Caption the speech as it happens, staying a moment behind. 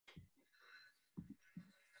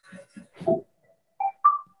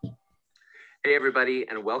Hey, everybody,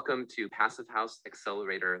 and welcome to Passive House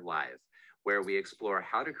Accelerator Live, where we explore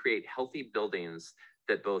how to create healthy buildings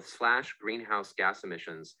that both slash greenhouse gas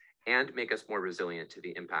emissions and make us more resilient to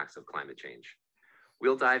the impacts of climate change.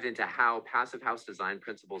 We'll dive into how passive house design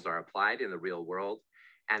principles are applied in the real world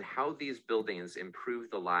and how these buildings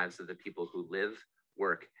improve the lives of the people who live,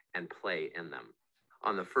 work, and play in them.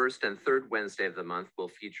 On the first and third Wednesday of the month, we'll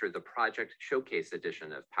feature the Project Showcase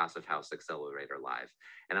edition of Passive House Accelerator Live.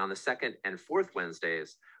 And on the second and fourth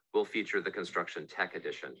Wednesdays, we'll feature the Construction Tech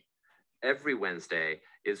edition. Every Wednesday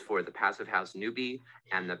is for the Passive House newbie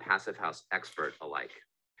and the Passive House expert alike.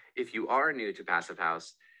 If you are new to Passive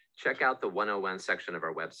House, check out the 101 section of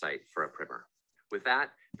our website for a primer. With that,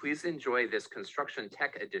 please enjoy this Construction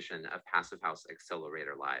Tech edition of Passive House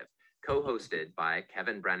Accelerator Live, co-hosted by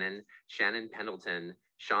Kevin Brennan, Shannon Pendleton,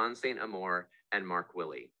 Shaun St-Amour, and Mark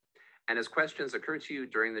Willey. And as questions occur to you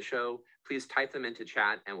during the show, please type them into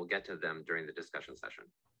chat and we'll get to them during the discussion session.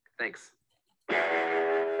 Thanks.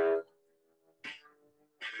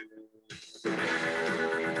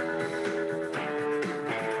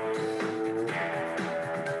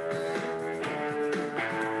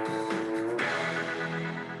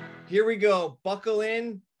 Here we go. Buckle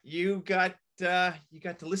in. You got to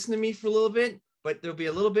listen to me for a little bit, but there'll be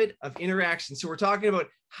a little bit of interaction. So we're talking about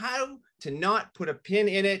how to not put a pin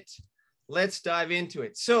in it. Let's dive into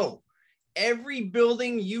it. So every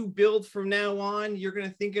building you build from now on, you're going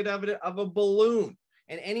to think of it of a balloon.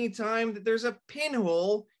 And anytime that there's a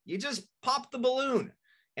pinhole, you just pop the balloon.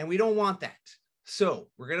 And we don't want that. So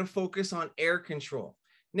we're going to focus on air control.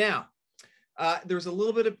 Now, there's a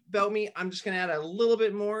little bit about me. I'm just going to add a little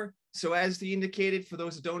bit more. So as indicated, for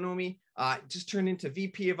those that don't know me, just turned into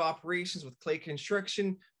VP of Operations with Clay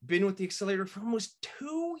Construction, been with the Accelerator for almost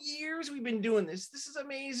 2 years. We've been doing this. This is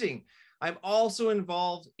amazing. I'm also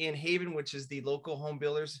involved in Haven, which is the local home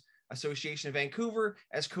builders association of Vancouver,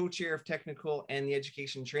 as co-chair of technical and the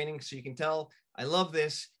education training. So you can tell I love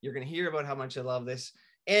this. You're going to hear about how much I love this.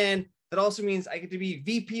 And that also means I get to be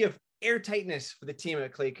VP of airtightness for the team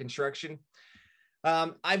at Clay Construction.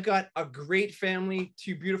 I've got a great family,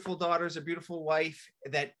 2 beautiful daughters, a beautiful wife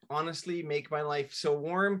that honestly make my life so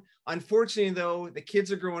warm. Unfortunately, though, the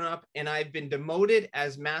kids are growing up and I've been demoted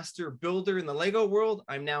as master builder in the Lego world.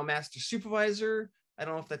 I'm now master supervisor. I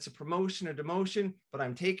don't know if that's a promotion or demotion, but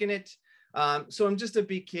I'm taking it. So I'm just a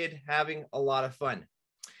big kid having a lot of fun.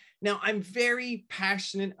 Now, I'm very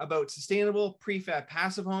passionate about sustainable prefab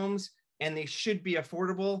passive homes, and they should be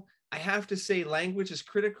affordable. I have to say language is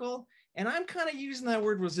critical. And I'm kind of using that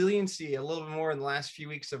word resiliency a little bit more in the last few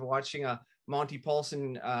weeks of watching a Monty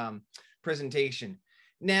Paulson presentation.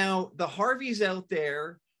 Now, the Harveys out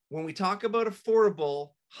there, when we talk about affordable,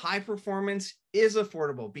 high performance is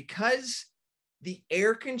affordable because the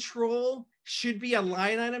air control should be a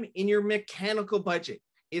line item in your mechanical budget.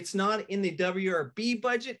 It's not in the WRB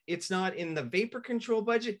budget. It's not in the vapor control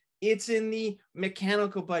budget. It's in the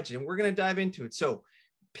mechanical budget. And we're going to dive into it. So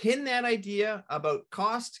pin that idea about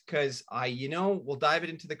cost because we'll dive it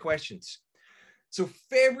into the questions. So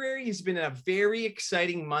February has been a very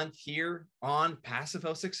exciting month here on Passive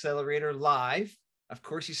House Accelerator Live. Of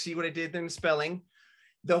course, you see what I did there in spelling.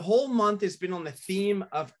 The whole month has been on the theme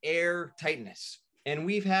of air tightness. And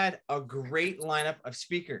we've had a great lineup of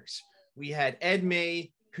speakers. We had Ed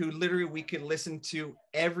May, who literally we could listen to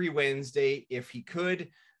every Wednesday if he could.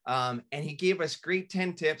 And he gave us great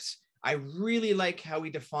 10 tips. I really like how he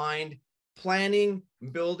defined planning,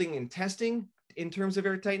 building, and testing in terms of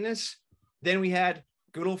airtightness. Then we had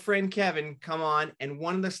good old friend Kevin come on, and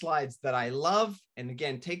one of the slides that I love, and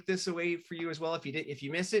again, take this away for you as well if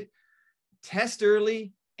you miss it, test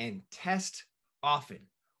early and test often.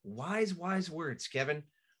 Wise words, Kevin.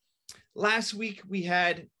 Last week we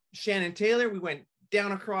had Shannon Taylor. We went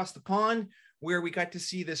down across the pond where we got to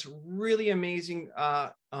see this really amazing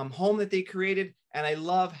home that they created. And I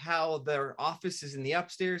love how their office is in the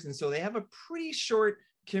upstairs. And so they have a pretty short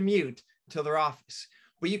commute to their office.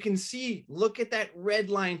 But you can see, look at that red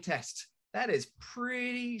line test. That is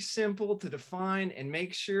pretty simple to define and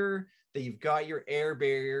make sure that you've got your air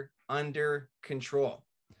barrier under control.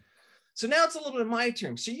 So now it's a little bit of my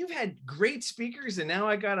turn. So you've had great speakers and now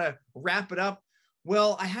I got to wrap it up.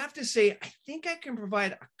 Well, I have to say, I think I can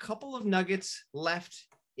provide a couple of nuggets left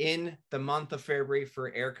in the month of February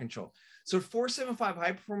for air control. So at 475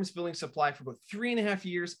 High Performance Building Supply for about 3.5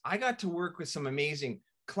 years, I got to work with some amazing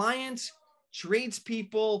clients,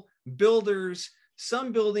 tradespeople, builders,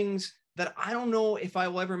 some buildings that I don't know if I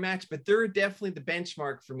will ever match, but they're definitely the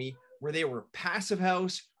benchmark for me, where they were passive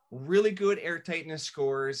house, really good air tightness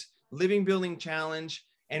scores, living building challenge,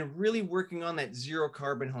 and really working on that zero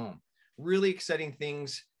carbon home. Really exciting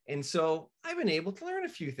things. And so I've been able to learn a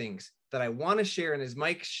few things that I want to share. And as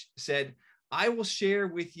Mike said, I will share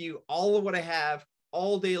with you all of what I have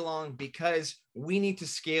all day long, because we need to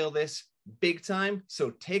scale this big time. So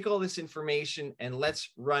take all this information and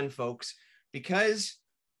let's run, folks, because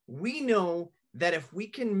we know that if we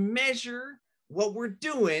can measure what we're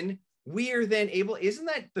doing, we are then able, isn't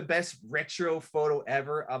that the best retro photo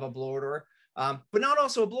ever of a blower door? But not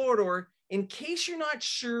also a blower door. In case you're not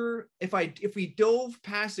sure, if we dove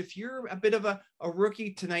past, if you're a bit of a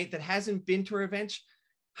rookie tonight that hasn't been to our events,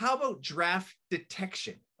 how about draft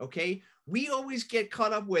detection? Okay, we always get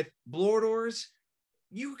caught up with blower doors.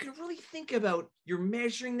 You can really think about you're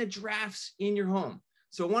measuring the drafts in your home.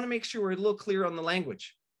 So I want to make sure we're a little clear on the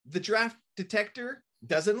language. The draft detector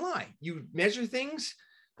doesn't lie. You measure things.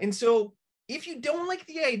 And so if you don't like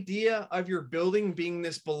the idea of your building being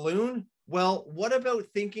this balloon, well, what about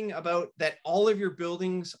thinking about that all of your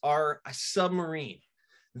buildings are a submarine?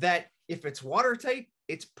 That if it's watertight,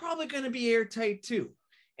 it's probably going to be airtight too.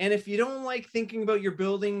 And if you don't like thinking about your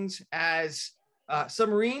buildings as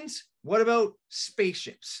submarines, what about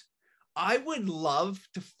spaceships? I would love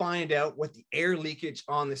to find out what the air leakage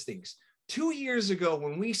on this thing's. 2 years ago,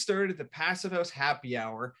 when we started the Passive House Happy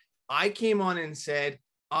Hour, I came on and said,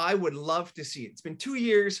 I would love to see it. It's been 2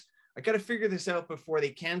 years. I got to figure this out before they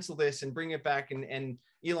cancel this and bring it back. And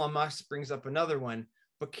Elon Musk brings up another one.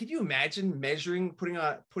 But could you imagine measuring, putting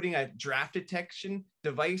a draft detection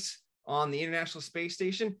device on the International Space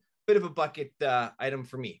Station? Bit of a bucket item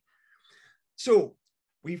for me. So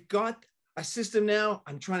we've got a system now.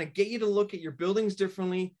 I'm trying to get you to look at your buildings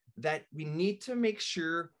differently, that we need to make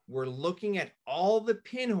sure we're looking at all the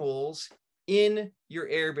pinholes in your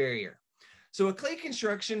air barrier. So at Clay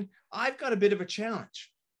Construction, I've got a bit of a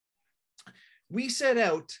challenge. We set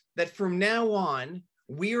out that from now on,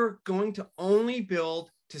 we are going to only build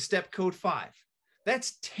to step code 5.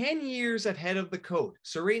 That's 10 years ahead of the code.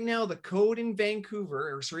 So right now, the code in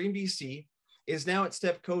Vancouver, or sorry, in BC, is now at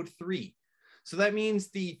step code 3. So that means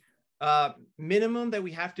the minimum that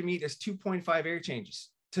we have to meet is 2.5 air changes.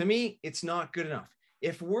 To me, it's not good enough.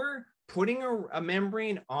 If we're putting a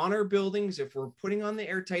membrane on our buildings, if we're putting on the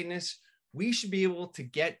air tightness, we should be able to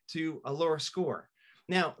get to a lower score.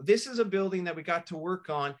 Now, this is a building that we got to work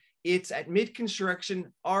on. It's at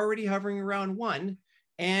mid-construction, already hovering around 1,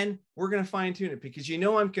 and we're going to fine tune it because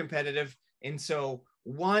I'm competitive. And so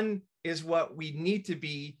 1 is what we need to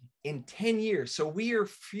be in 10 years. So we are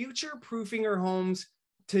future-proofing our homes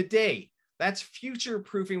today. That's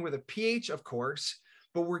future-proofing with a PH, of course,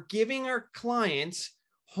 but we're giving our clients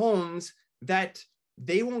homes that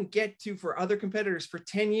they won't get to for other competitors for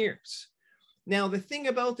 10 years. Now, the thing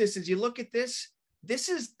about this is you look at this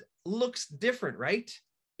looks different, right?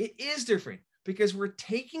 It is different because we're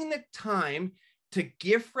taking the time to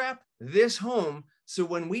gift wrap this home. So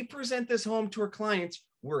when we present this home to our clients,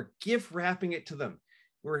 we're gift wrapping it to them.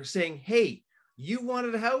 We're saying, hey, you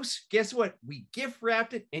wanted a house? Guess what? We gift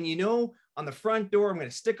wrapped it. And on the front door, I'm going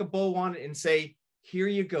to stick a bow on it and say, here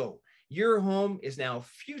you go. Your home is now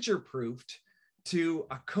future-proofed to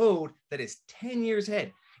a code that is 10 years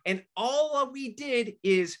ahead. And all we did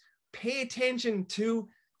is pay attention to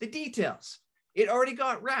the details. It already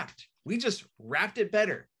got wrapped. We just wrapped it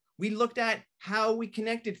better. We looked at how we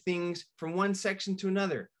connected things from one section to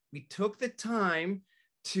another. We took the time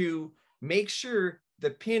to make sure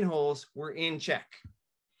the pinholes were in check.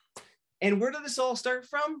 And where did this all start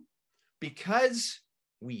from? Because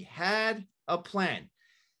we had a plan.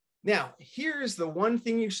 Now, here's the one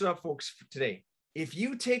thing you should have, folks, for today. If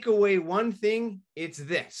you take away one thing, it's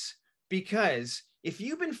this. Because if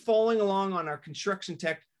you've been following along on our construction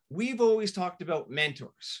tech, we've always talked about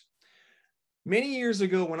mentors. Many years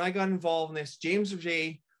ago, when I got involved in this, James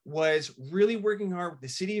J was really working hard with the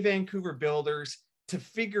City of Vancouver builders to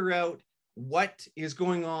figure out what is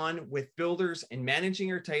going on with builders and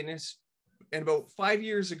managing air tightness. And about 5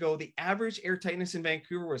 years ago, the average air tightness in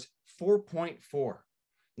Vancouver was 4.4.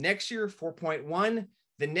 Next year, 4.1.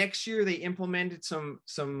 The next year, they implemented some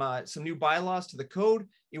new bylaws to the code.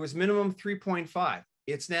 It was minimum 3.5.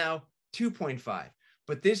 It's now 2.5.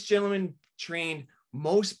 But this gentleman trained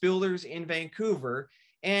most builders in Vancouver,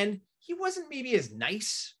 and he wasn't maybe as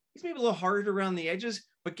nice. He's maybe a little hard around the edges.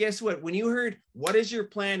 But guess what? When you heard, what is your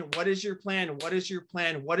plan? What is your plan? What is your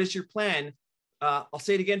plan? What is your plan? I'll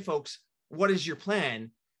say it again, folks. What is your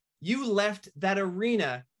plan? You left that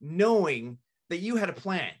arena knowing that you had a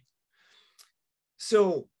plan.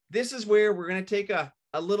 So this is where we're going to take a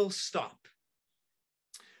little stop,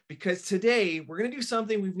 because today we're going to do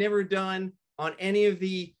something we've never done on any of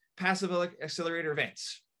the Passive Accelerator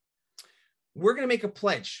events. We're going to make a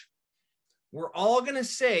pledge. We're all going to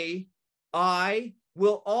say, I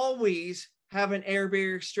will always have an air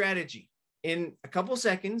barrier strategy. In a couple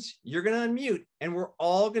seconds, you're going to unmute and we're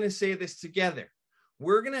all going to say this together.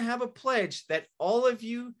 We're going to have a pledge that all of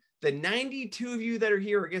you, the 92 of you that are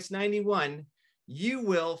here, I guess 91, you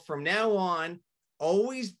will from now on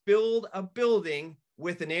always build a building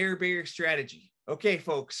with an air barrier strategy. Okay,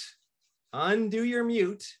 folks, undo your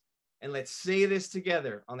mute and let's say this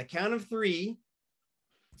together on the count of 3.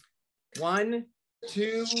 1,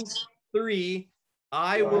 2, 3.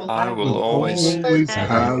 I will always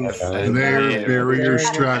have an air barrier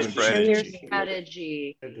strategy.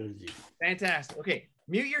 Fantastic. Okay,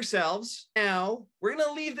 mute yourselves. Now, we're going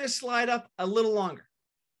to leave this slide up a little longer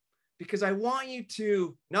because I want you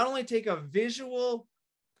to not only take a visual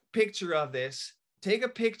picture of this, take a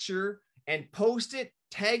picture and post it,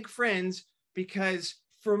 tag friends, because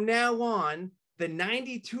from now on, the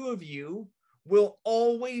 92 of you will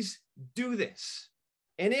always do this.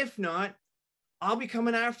 And if not, I'll be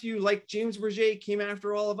coming after you like James Bourget came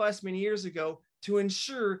after all of us many years ago to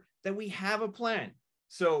ensure that we have a plan.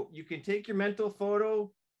 So you can take your mental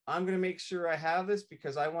photo. I'm going to make sure I have this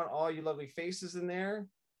because I want all you lovely faces in there.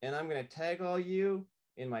 And I'm going to tag all you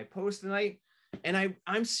in my post tonight. And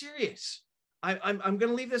I'm serious. I'm going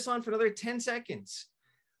to leave this on for another 10 seconds.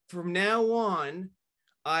 From now on,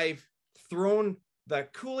 I've thrown the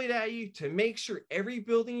Kool-Aid at you to make sure every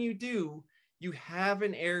building you do, you have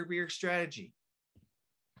an air barrier strategy.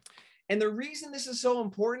 And the reason this is so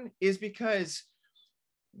important is because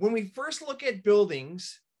when we first look at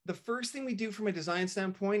buildings, the first thing we do from a design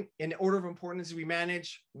standpoint in order of importance is we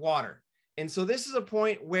manage water. And so this is a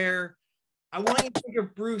point where I want you to think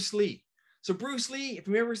of Bruce Lee. So Bruce Lee, if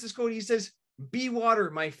you remember this quote, he says, "Be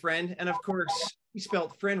water, my friend." And of course, he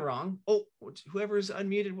spelled friend wrong. Oh, whoever's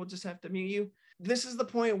unmuted, we'll just have to mute you. This is the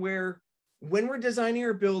point where when we're designing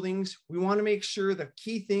our buildings, we want to make sure the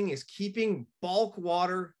key thing is keeping bulk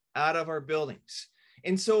water out of our buildings.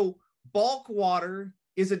 And so bulk water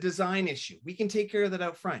is a design issue. We can take care of that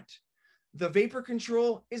out front. The vapor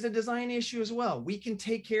control is a design issue as well. We can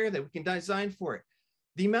take care of that. We can design for it.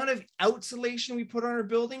 The amount of outsolation we put on our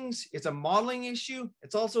buildings, it's a modeling issue.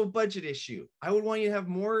 It's also a budget issue. I would want you to have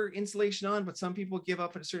more insulation on, but some people give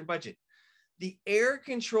up at a certain budget. The air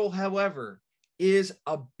control, however, is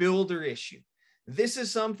a builder issue. This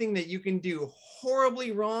is something that you can do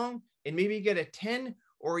horribly wrong and maybe get a 10,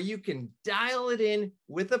 or you can dial it in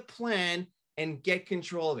with a plan and get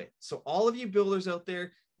control of it. So all of you builders out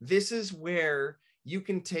there, this is where you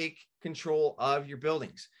can take control of your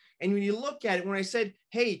buildings. And when you look at it, when I said,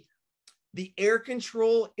 hey, the air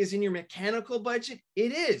control is in your mechanical budget,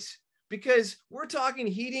 it is, because we're talking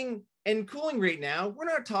heating and cooling right now. We're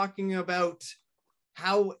not talking about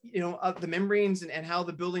how, the membranes and how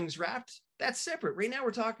the building's wrapped. That's separate. Right now,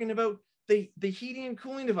 we're talking about the heating and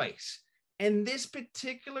cooling device. And this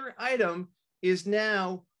particular item is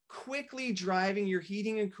now quickly driving your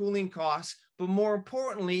heating and cooling costs, but more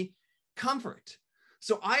importantly, comfort.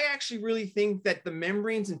 So I actually really think that the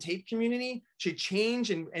membranes and tape community should change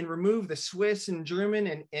and remove the Swiss and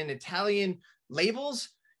German and Italian labels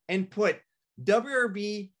and put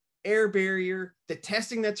WRB, air barrier, the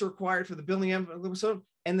testing that's required for the building envelope,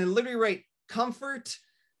 and then literally write comfort,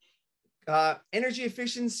 energy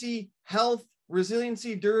efficiency, health,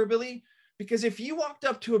 resiliency, durability. Because if you walked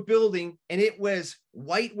up to a building and it was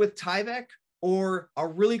white with Tyvek or a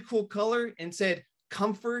really cool color and said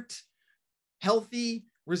comfort, healthy,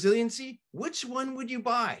 resiliency, which one would you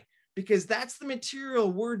buy? Because that's the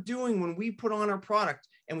material we're doing when we put on our product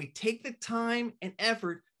and we take the time and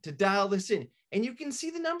effort to dial this in. And you can see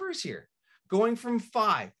the numbers here going from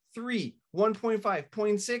 5, 3, 1.5,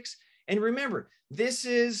 0.6. And remember, this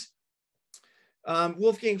is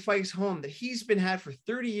Wolfgang Feist's home that he's been had for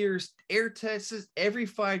 30 years, air tests every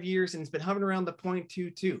 5 years, and it's been hovering around the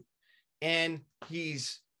 0.22. And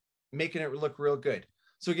he's making it look real good.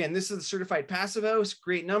 So again, this is the certified passive house,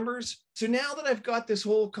 great numbers. So now that I've got this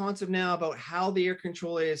whole concept now about how the air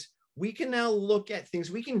control is, we can now look at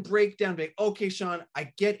things. We can break down, like, okay, Shaun,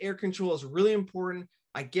 I get air control is really important.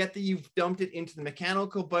 I get that you've dumped it into the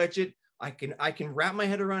mechanical budget. I can wrap my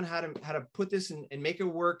head around how to put this and make it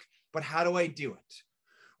work, but how do I do it?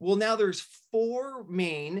 Well, now there's 4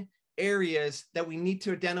 main areas that we need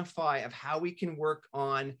to identify of how we can work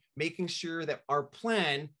on making sure that our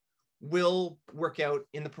plan will work out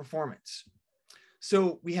in the performance.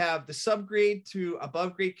 So we have the subgrade to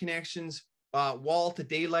above grade connections, wall to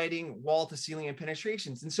daylighting, wall to ceiling, and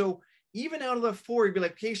penetrations. And so even out of the 4, you'd be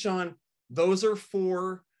like, okay, Shaun, those are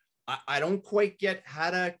 4. I don't quite get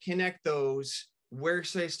how to connect those. Where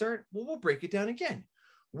should I start? Well, we'll break it down again.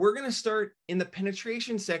 We're going to start in the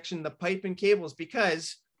penetration section, the pipe and cables,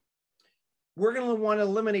 because we're going to want to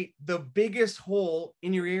eliminate the biggest hole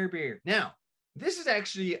in your air barrier. Now, this is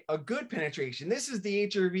actually a good penetration. This is the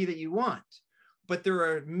HRV that you want, but there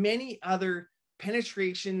are many other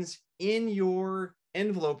penetrations in your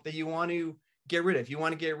envelope that you want to get rid of. You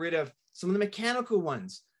want to get rid of some of the mechanical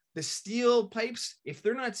ones. The steel pipes, if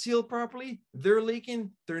they're not sealed properly, they're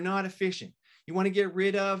leaking, they're not efficient. You want to get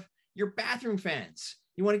rid of your bathroom fans.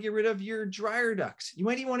 You want to get rid of your dryer ducts. You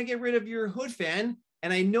might even want to get rid of your hood fan.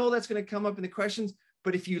 And I know that's going to come up in the questions,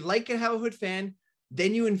 but if you like to have a hood fan,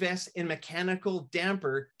 then you invest in mechanical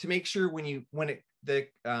damper to make sure when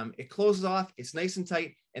it closes off, it's nice and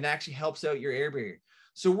tight and actually helps out your air barrier.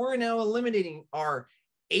 So we're now eliminating our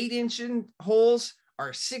 8-inch holes,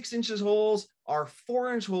 our 6 inches holes, our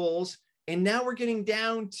 4-inch holes, and now we're getting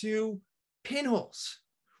down to pinholes.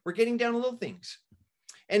 We're getting down to little things.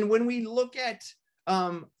 And when we look at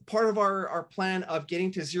part of our plan of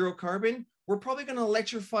getting to zero carbon, we're probably going to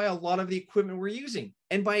electrify a lot of the equipment we're using.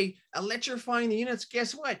 And by electrifying the units,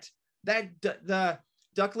 guess what? The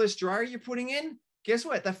ductless dryer you're putting in, guess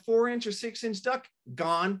what? That 4-inch or 6-inch duct,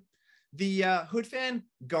 gone. The hood fan,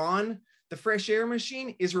 gone. The fresh air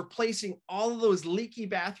machine is replacing all of those leaky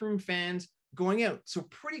bathroom fans going out. So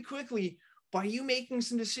pretty quickly, by you making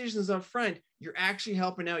some decisions up front, you're actually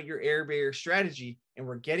helping out your air barrier strategy. And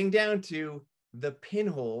we're getting down to the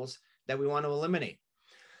pinholes that we want to eliminate.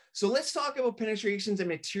 So let's talk about penetrations and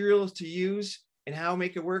materials to use and how to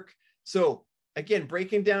make it work. So again,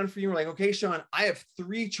 breaking down for you, we're like, okay, Shaun, I have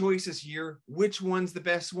 3 choices here. Which one's the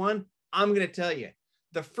best one? I'm going to tell you.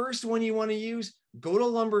 The first one you want to use, go to a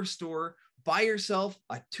lumber store, buy yourself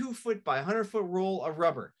a 2-foot by 100-foot roll of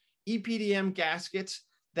rubber, EPDM gaskets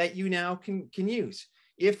that you now can use.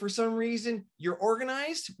 If for some reason you're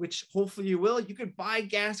organized, which hopefully you will, you could buy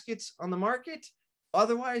gaskets on the market.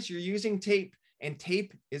 Otherwise, you're using tape, and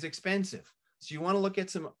tape is expensive. So you want to look at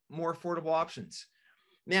some more affordable options.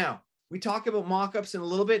 Now, we talk about mock-ups in a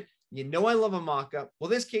little bit. You know I love a mock-up. Well,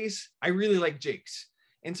 this case, I really like jigs.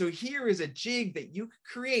 And so here is a jig that you could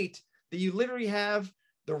create that you literally have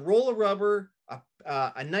the roll of rubber,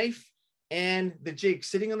 a knife, and the jig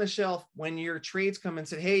sitting on the shelf when your trades come and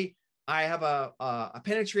say, hey, I have a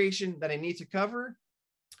penetration that I need to cover.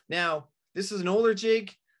 Now, this is an older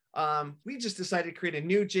jig. We just decided to create a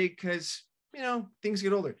new jig because, you know, things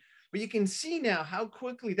get older. But you can see now how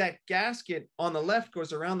quickly that gasket on the left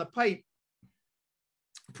goes around the pipe.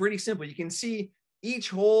 Pretty simple. You can see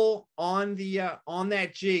each hole on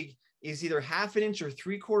that jig is either 1/2 inch or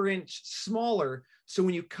 3/4 inch smaller. So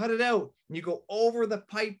when you cut it out and you go over the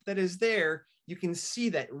pipe that is there, you can see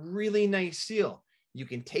that really nice seal. You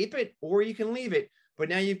can tape it or you can leave it, but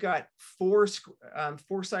now you've got 4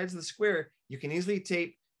 sides of the square. You can easily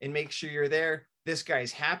tape and make sure you're there. This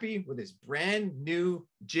guy's happy with his brand new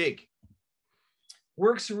jig.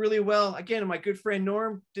 Works really well. Again, my good friend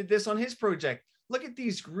Norm did this on his project. Look at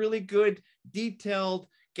these really good detailed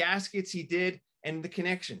gaskets he did and the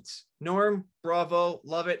connections. Norm, bravo,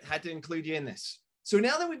 love it. Had to include you in this. So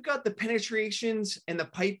now that we've got the penetrations and the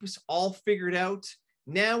pipes all figured out,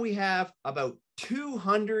 now we have about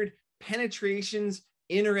 200 penetrations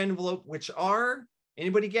in our envelope, which are,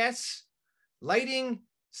 anybody guess? Lighting,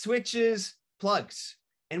 switches, plugs.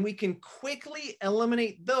 And we can quickly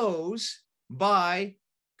eliminate those by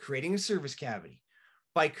creating a service cavity.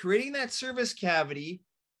 By creating that service cavity,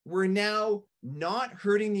 we're now not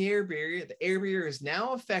hurting the air barrier. The air barrier is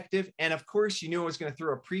now effective. And of course, you knew I was going to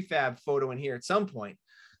throw a prefab photo in here at some point.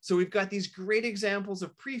 So we've got these great examples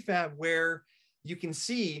of prefab where you can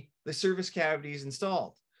see the service cavities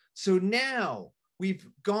installed. So now we've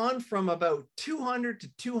gone from about 200 to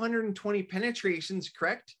 220 penetrations,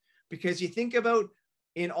 correct? Because you think about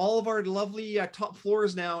in all of our lovely top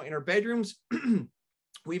floors now in our bedrooms,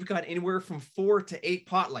 we've got anywhere from 4 to 8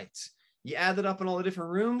 pot lights. You add that up in all the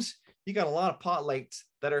different rooms, you got a lot of pot lights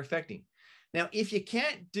that are affecting. Now, if you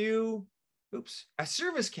can't do, a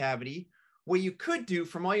service cavity, what you could do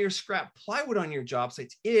from all your scrap plywood on your job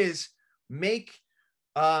sites is make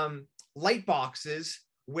light boxes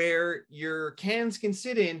where your cans can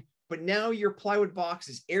sit in, but now your plywood box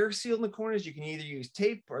is air sealed in the corners. You can either use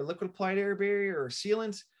tape or liquid applied air barrier or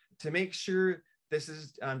sealants to make sure this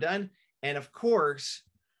is done. And of course,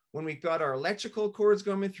 when we've got our electrical cords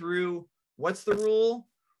going through, what's the rule?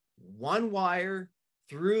 1 wire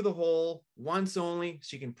through the hole once only,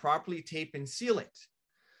 so you can properly tape and seal it.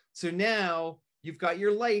 So now you've got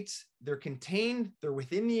your lights, they're contained, they're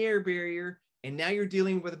within the air barrier, and now you're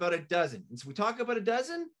dealing with about a dozen. And so we talk about a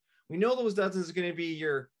dozen, we know those dozens are going to be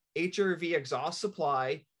your HRV exhaust supply,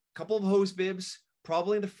 a couple of hose bibs,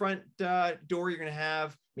 probably in the front door, you're going to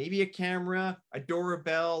have maybe a camera, a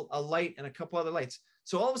doorbell, a light, and a couple other lights.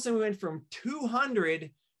 So all of a sudden we went from 200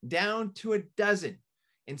 down to a dozen.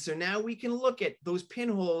 And so now we can look at those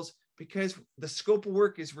pinholes because the scope of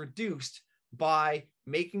work is reduced by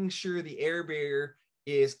making sure the air barrier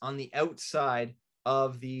is on the outside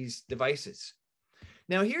of these devices.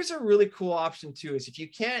 Now, here's a really cool option too, is if you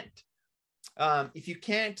can't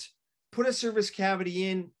put a service cavity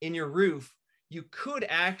in your roof, you could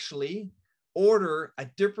actually order a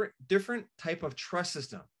different type of truss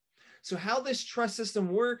system. So how this truss system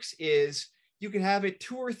works is you can have it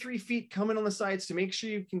 2 or 3 feet coming on the sides to make sure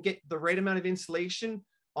you can get the right amount of insulation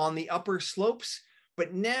on the upper slopes.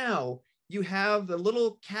 But now you have the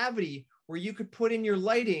little cavity where you could put in your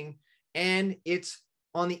lighting, and it's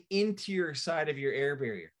on the interior side of your air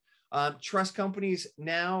barrier. Truss companies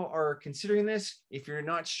now are considering this. If you're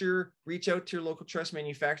not sure, reach out to your local truss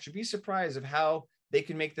manufacturer. Be surprised of how they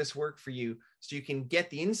can make this work for you, so you can get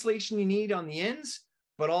the insulation you need on the ends,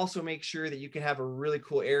 but also make sure that you can have a really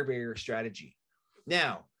cool air barrier strategy.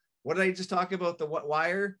 Now, what did I just talk about? The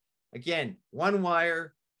wire? Again, one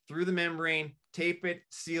wire through the membrane, tape it,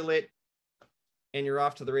 seal it, and you're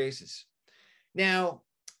off to the races. Now,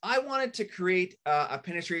 I wanted to create a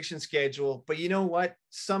penetration schedule, but you know what?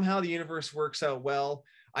 Somehow the universe works out well.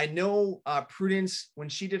 I know Prudence, when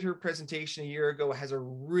she did her presentation a year ago, has a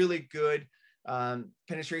really good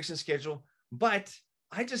penetration schedule, but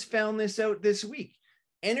I just found this out this week.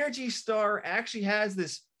 Energy Star actually has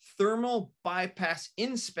this thermal bypass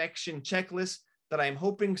inspection checklist that I'm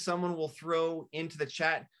hoping someone will throw into the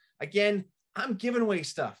chat. Again, I'm giving away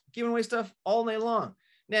stuff all day long.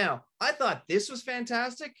 Now, I thought this was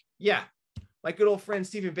fantastic. Yeah, my good old friend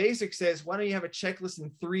Stephen Basic says, why don't you have a checklist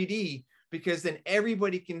in 3D? Because then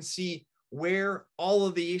everybody can see where all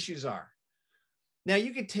of the issues are. Now,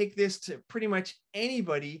 you could take this to pretty much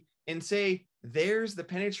anybody and say, there's the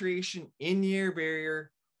penetration in the air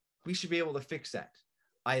barrier. We should be able to fix that.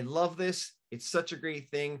 I love this. It's such a great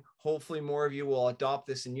thing. Hopefully more of you will adopt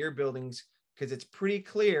this in your buildings, because it's pretty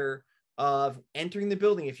clear of entering the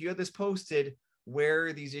building, if you have this posted,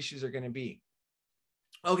 where these issues are going to be.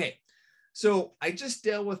 Okay, so I just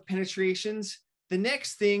dealt with penetrations. The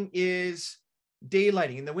next thing is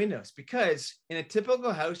daylighting in the windows, because in a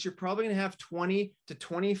typical house, you're probably going to have 20 to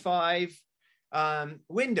 25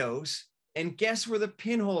 windows. And guess where the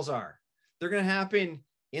pinholes are? They're going to happen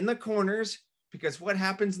in the corners, because what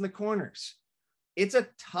happens in the corners? It's a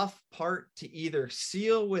tough part to either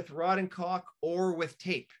seal with rod and caulk or with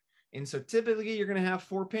tape. And so typically you're going to have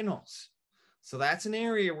 4 pinholes. So that's an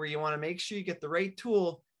area where you want to make sure you get the right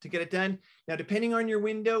tool to get it done. Now, depending on your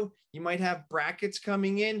window, you might have brackets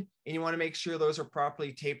coming in, and you want to make sure those are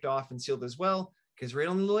properly taped off and sealed as well, because right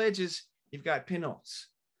on the little edges, you've got pinholes.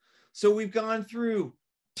 So we've gone through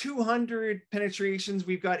 200 penetrations.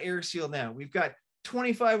 We've got air sealed now. We've got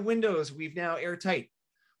 25 windows. We've now airtight.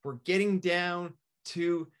 We're getting down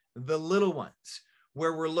to the little ones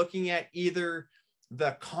where we're looking at either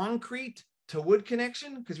the concrete to wood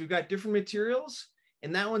connection, because we've got different materials,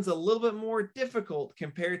 and that one's a little bit more difficult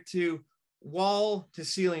compared to wall to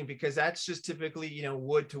ceiling, because that's just typically, you know,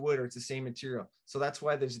 wood to wood, or it's the same material. So that's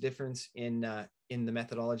why there's a difference in the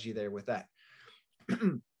methodology there with that.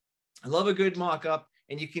 I love a good mock-up,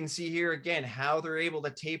 and you can see here again how they're able to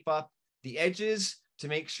tape up the edges to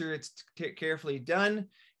make sure it's carefully done,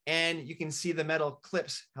 and you can see the metal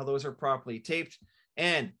clips, how those are properly taped.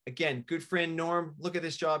 And again, good friend Norm, look at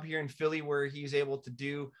this job here in Philly where he's able to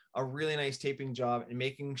do a really nice taping job and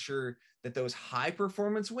making sure that those high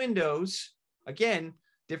performance windows, again,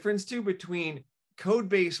 difference too between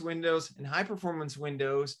code-based windows and high performance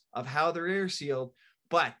windows of how they're air sealed,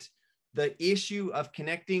 but the issue of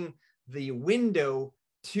connecting the window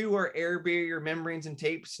to our air barrier membranes and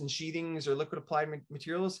tapes and sheathings or liquid applied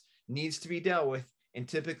materials needs to be dealt with. And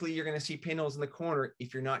typically you're going to see pinholes in the corner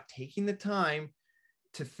if you're not taking the time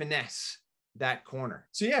to finesse that corner.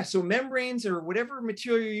 So yeah, so membranes or whatever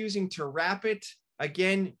material you're using to wrap it,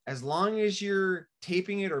 again, as long as you're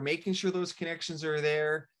taping it or making sure those connections are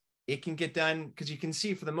there, it can get done, because you can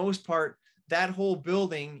see for the most part, that whole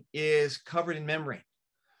building is covered in membrane.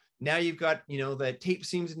 Now you've got, you know, the tape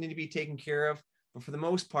seams that need to be taken care of, but for the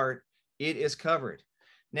most part, it is covered.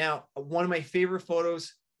 Now, one of my favorite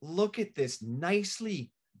photos, look at this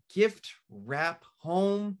nicely gift wrap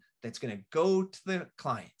home that's going to go to the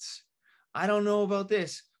clients. I don't know about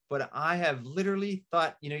this, but I have literally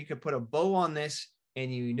thought, you know, you could put a bow on this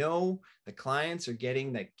and you know the clients are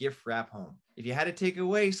getting that gift wrap home. If you had to take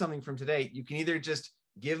away something from today, you can either just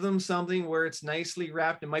give them something where it's nicely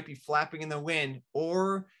wrapped and might be flapping in the wind,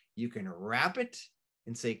 or you can wrap it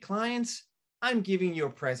and say, clients, I'm giving you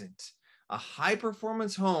a present. a high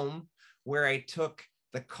performance home where I took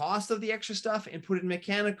the cost of the extra stuff and put it in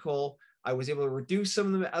mechanical. I was able to reduce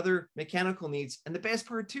some of the other mechanical needs. And the best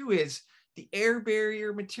part too is the air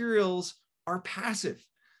barrier materials are passive.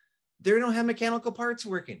 They don't have mechanical parts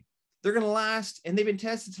working. They're going to last, and they've been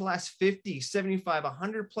tested to last 50, 75,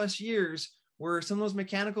 100 plus years, where some of those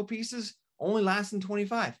mechanical pieces only last in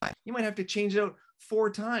 25. You might have to change it out 4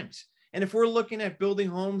 times. And if we're looking at building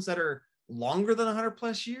homes that are longer than 100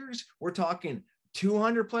 plus years, we're talking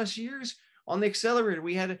 200 plus years. On the Accelerator,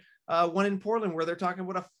 we had one in Portland where they're talking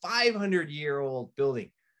about a 500-year-old building,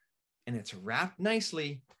 and it's wrapped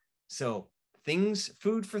nicely. So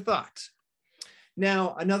food for thought.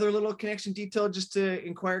 Now, another little connection detail just to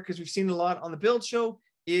inquire, because we've seen a lot on the build show,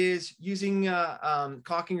 is using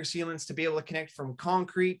caulking or sealants to be able to connect from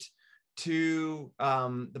concrete to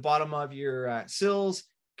the bottom of your sills,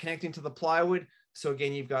 connecting to the plywood. So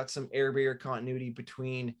again, you've got some air barrier continuity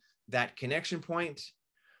between that connection point.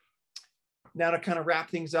 Now to kind of wrap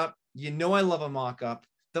things up, you know I love a mock-up.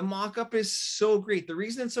 The mock-up is so great. The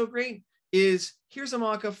reason it's so great is here's a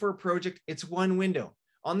mock-up for a project. It's one window.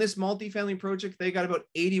 On this multifamily project, they got about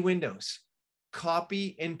 80 windows.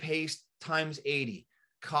 Copy and paste times 80.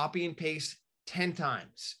 Copy and paste 10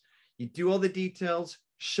 times. You do all the details,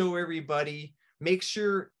 show everybody, make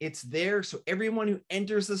sure it's there so everyone who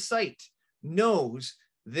enters the site knows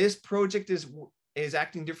this project is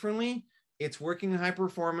acting differently, it's working in high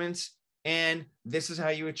performance, and this is how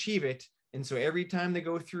you achieve it. And so every time they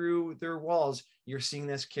go through their walls, you're seeing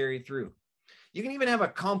this carry through. You can even have a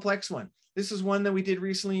complex one. This is one that we did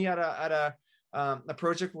recently at a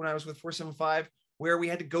project when I was with 475, where we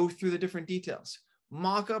had to go through the different details.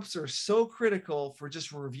 Mock-ups are so critical for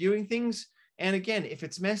just reviewing things. And again, if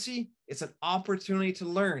it's messy, it's an opportunity to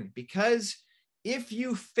learn, because if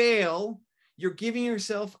you fail, you're giving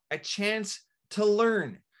yourself a chance to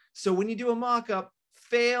learn. So when you do a mock-up,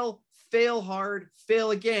 fail hard,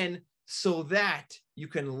 fail again, so that you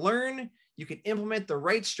can learn, you can implement the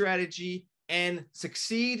right strategy and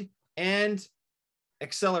succeed and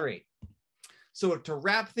accelerate. So to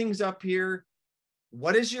wrap things up here,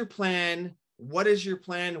 what is your plan? What is your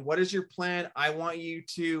plan? What is your plan? I want you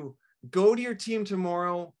to go to your team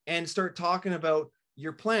tomorrow and start talking about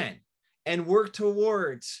your plan and work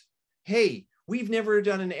towards, hey, we've never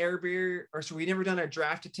done an air barrier, or so we've never done a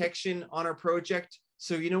draft detection on our project.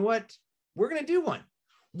 So you know what? We're going to do one.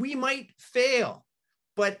 We might fail,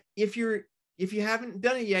 but if you haven't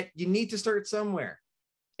done it yet, you need to start somewhere.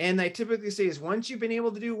 And I typically say is once you've been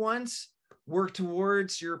able to do once, work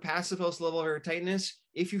towards your passive house level of airtightness.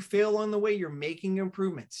 If you fail on the way, you're making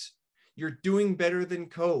improvements. You're doing better than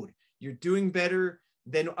code. You're doing better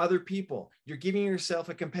than other people. You're giving yourself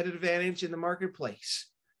a competitive advantage in the marketplace.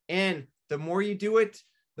 And the more you do it,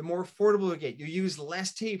 the more affordable you get. You use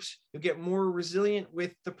less tapes. You'll get more resilient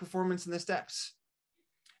with the performance and the steps.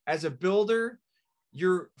 As a builder,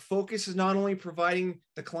 your focus is not only providing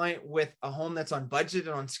the client with a home that's on budget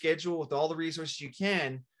and on schedule with all the resources you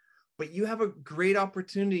can, but you have a great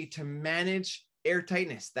opportunity to manage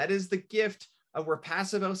airtightness. That is the gift of where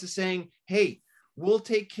Passive House is saying, hey, we'll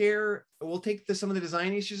take some of the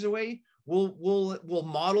design issues away. We'll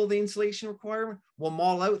model the insulation requirement. We'll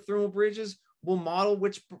model out thermal bridges. We'll model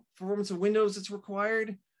which performance of windows it's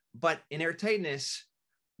required. But in airtightness,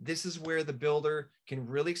 this is where the builder can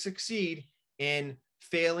really succeed in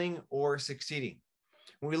failing or succeeding.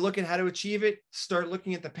 When we look at how to achieve it, start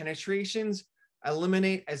looking at the penetrations,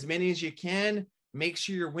 eliminate as many as you can, make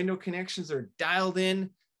sure your window connections are dialed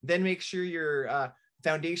in, then make sure your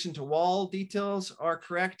foundation to wall details are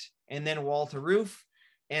correct, and then wall to roof.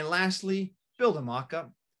 And lastly, build a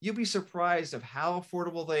mock-up. You'll be surprised of how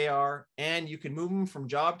affordable they are, and you can move them from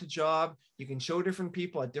job to job. You can show different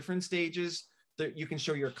people at different stages. You can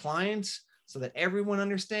show your clients so that everyone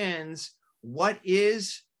understands what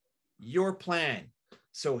is your plan.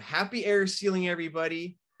 So happy air sealing,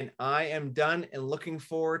 everybody. And I am done and looking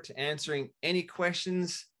forward to answering any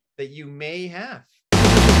questions that you may have.